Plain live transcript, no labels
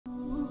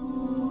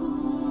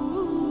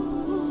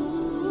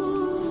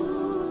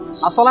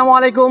Assalamu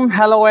alaikum,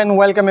 hello and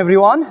welcome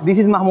everyone. This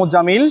is Mahmud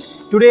Jamil.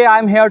 Today I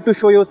am here to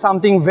show you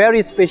something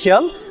very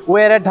special.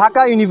 We are at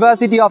Dhaka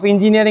University of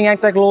Engineering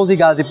and Technology,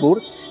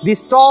 Gazipur.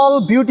 This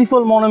tall,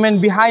 beautiful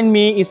monument behind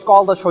me is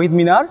called the Shaheed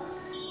Minar,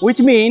 which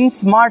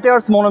means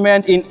Martyrs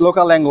Monument in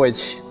local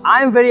language.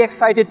 I am very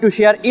excited to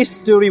share its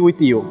story with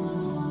you.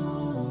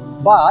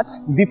 But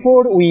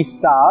before we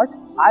start,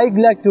 I'd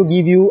like to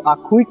give you a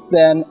quick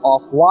plan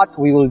of what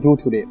we will do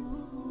today.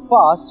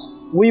 First,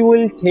 we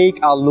will take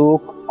a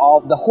look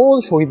of the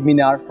whole Shaheed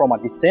Minar from a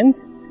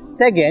distance.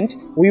 Second,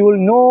 we will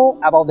know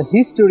about the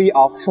history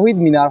of Shaheed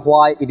Minar,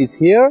 why it is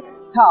here.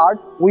 Third,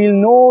 we will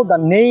know the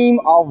name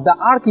of the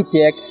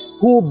architect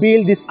who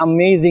built this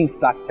amazing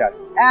structure.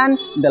 And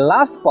the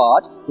last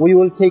part, we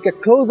will take a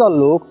closer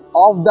look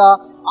of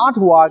the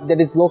artwork that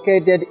is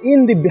located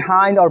in the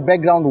behind or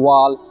background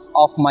wall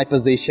of my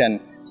position.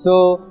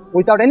 So,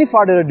 without any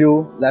further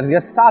ado, let's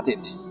get started.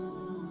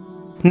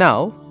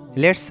 Now,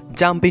 let's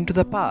jump into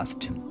the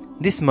past.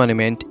 This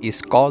monument is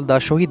called the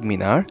Shaheed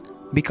Minar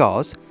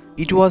because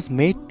it was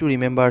made to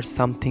remember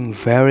something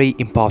very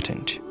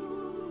important.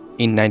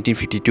 In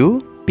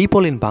 1952,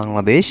 people in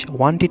Bangladesh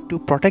wanted to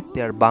protect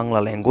their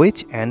Bangla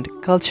language and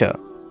culture.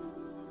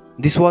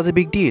 This was a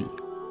big deal.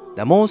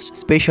 The most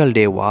special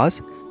day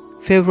was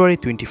February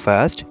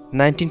 21st,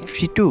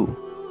 1952.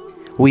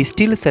 We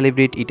still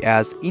celebrate it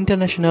as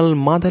International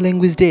Mother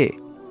Language Day.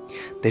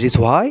 That is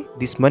why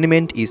this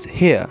monument is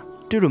here,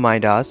 to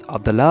remind us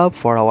of the love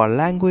for our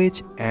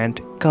language and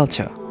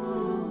culture.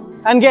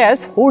 And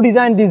guess who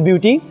designed this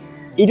beauty?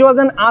 It was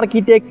an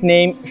architect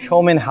named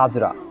Shomen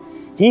Hajra.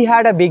 He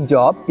had a big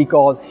job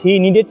because he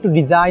needed to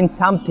design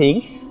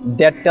something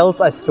that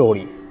tells a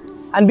story.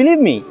 And believe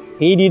me,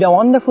 he did a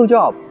wonderful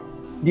job.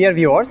 Dear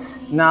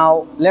viewers,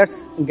 now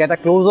let's get a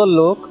closer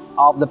look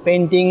of the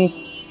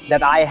paintings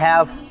that I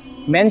have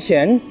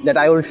mentioned that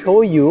I will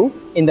show you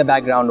in the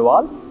background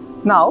wall.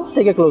 Now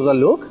take a closer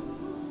look.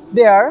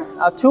 There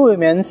are two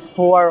women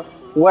who are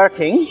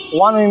working.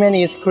 One woman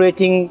is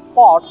creating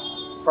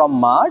pots from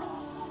mud,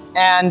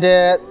 and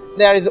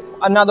there is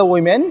another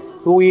woman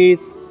who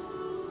is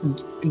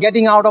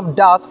getting out of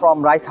dust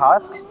from rice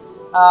husk.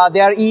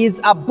 There is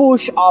a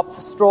bush of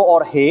straw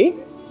or hay.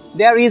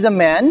 There is a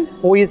man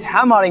who is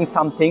hammering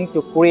something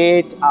to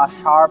create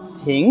sharp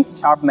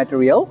things, sharp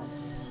material.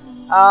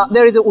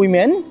 There is a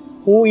woman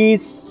who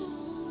is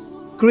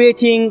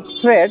creating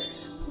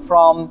threads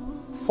from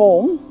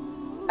foam.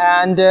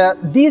 And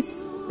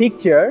this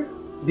picture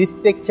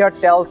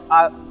tells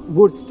a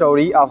good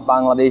story of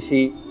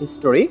Bangladeshi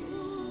history.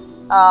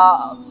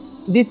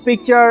 This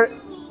picture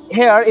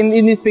here,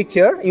 in this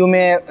picture, you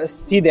may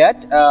see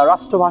that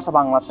Rashtra Bhasha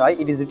Bangla Chai.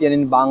 It is written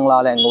in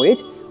Bangla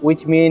language,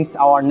 which means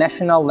our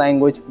national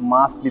language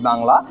must be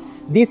Bangla.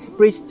 This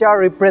picture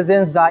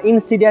represents the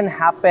incident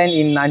happened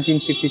in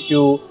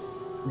 1952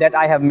 that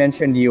I have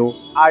mentioned you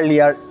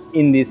earlier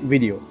in this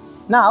video.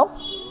 Now,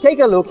 take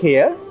a look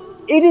here.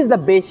 It is the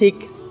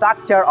basic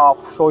structure of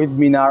Shaheed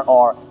Minar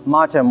or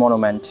Martyr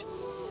Monument.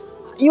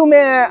 You may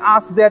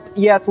ask that,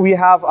 yes, we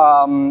have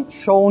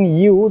shown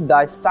you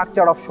the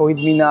structure of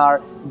Shaheed Minar,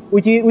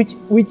 which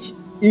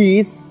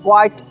is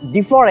quite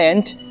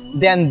different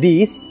than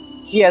this.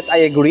 Yes, I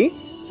agree.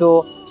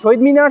 So,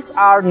 Shaheed Minars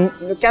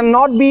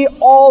cannot be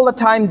all the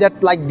time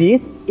that like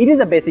this. It is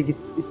a basic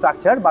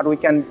structure, but we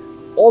can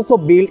also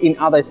build in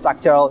other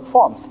structural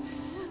forms.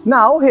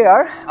 Now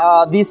here,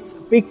 this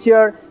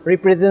picture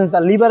represents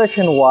the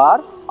Liberation War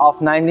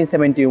of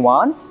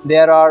 1971.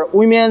 There are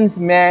women's,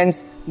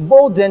 men's,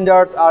 both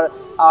genders are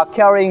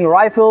carrying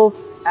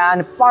rifles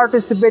and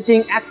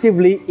participating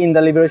actively in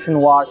the Liberation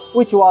War,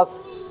 which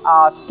was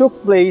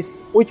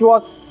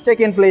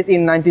taken place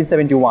in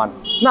 1971.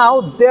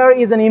 Now there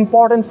is an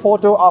important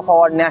photo of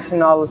our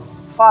national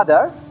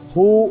father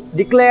who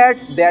declared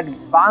that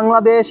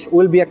Bangladesh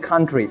will be a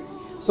country.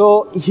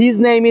 So his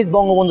name is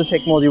Bangabandhu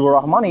Sheikh Mujibur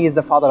Rahman. He is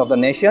the father of the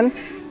nation.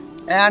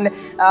 And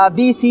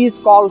this is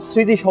called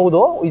Sriti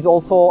Shaudo, is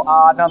also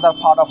another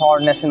part of our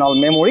national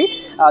memory.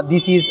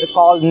 This is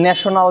called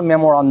National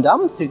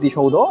Memorandum, Sriti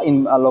Shaudo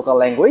in local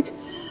language.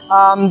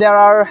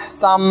 There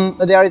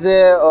is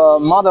a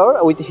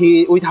mother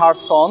with her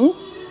son,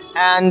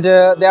 and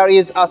there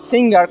is a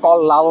singer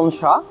called Lalon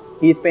Shah.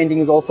 His painting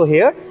is also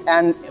here,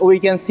 and we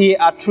can see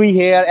a tree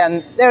here,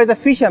 and there is a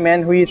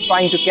fisherman who is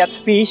trying to catch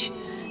fish.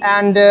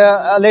 And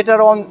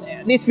later on,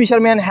 this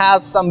fisherman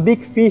has some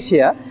big fish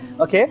here.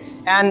 Okay,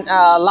 and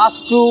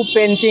last two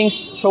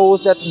paintings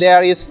shows that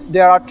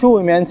there are two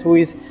women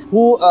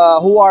who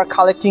are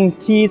collecting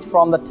teas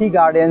from the tea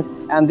gardens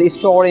and they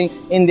storing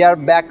in their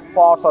back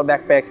pots or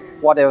backpacks,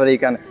 whatever you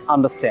can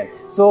understand.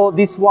 So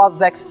this was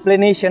the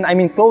explanation,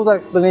 closer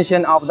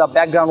explanation of the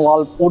background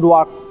wall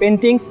woodwork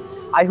paintings.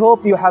 I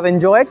hope you have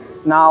enjoyed.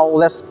 Now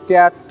let's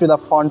get to the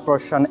front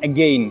portion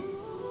again.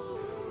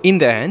 In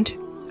the end,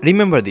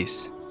 remember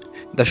this.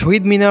 The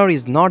Shaheed Minar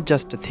is not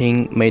just a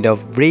thing made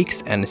of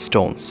bricks and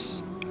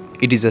stones.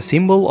 It is a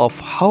symbol of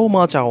how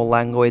much our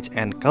language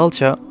and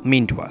culture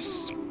mean to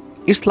us.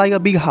 It's like a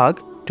big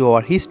hug to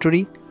our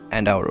history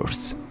and our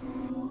roots.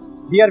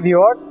 Dear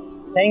viewers,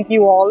 Thank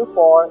you all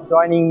for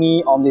joining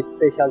me on this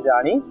special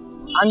journey.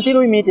 Until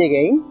we meet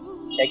again,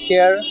 take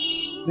care.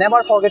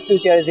 Never forget to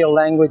cherish your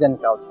language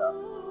and culture.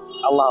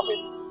 Allah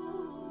Hafiz.